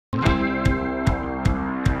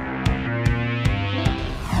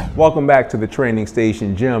Welcome back to the Training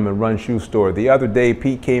Station Gym and Run Shoe Store. The other day,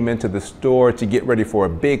 Pete came into the store to get ready for a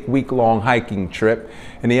big week-long hiking trip,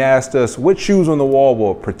 and he asked us which shoes on the wall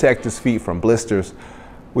will protect his feet from blisters.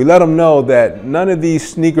 We let him know that none of these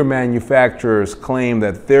sneaker manufacturers claim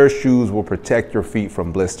that their shoes will protect your feet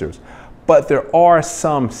from blisters. But there are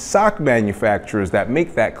some sock manufacturers that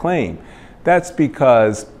make that claim. That's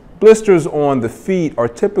because blisters on the feet are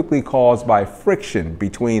typically caused by friction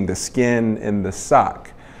between the skin and the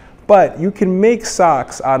sock. But you can make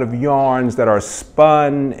socks out of yarns that are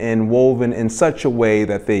spun and woven in such a way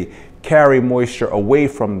that they carry moisture away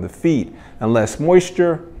from the feet, and less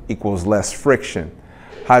moisture equals less friction.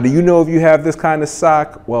 How do you know if you have this kind of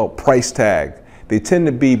sock? Well, price tag. They tend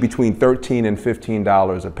to be between $13 and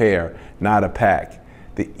 $15 a pair, not a pack.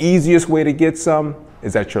 The easiest way to get some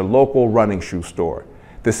is at your local running shoe store.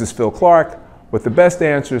 This is Phil Clark with the best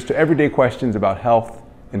answers to everyday questions about health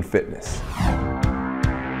and fitness.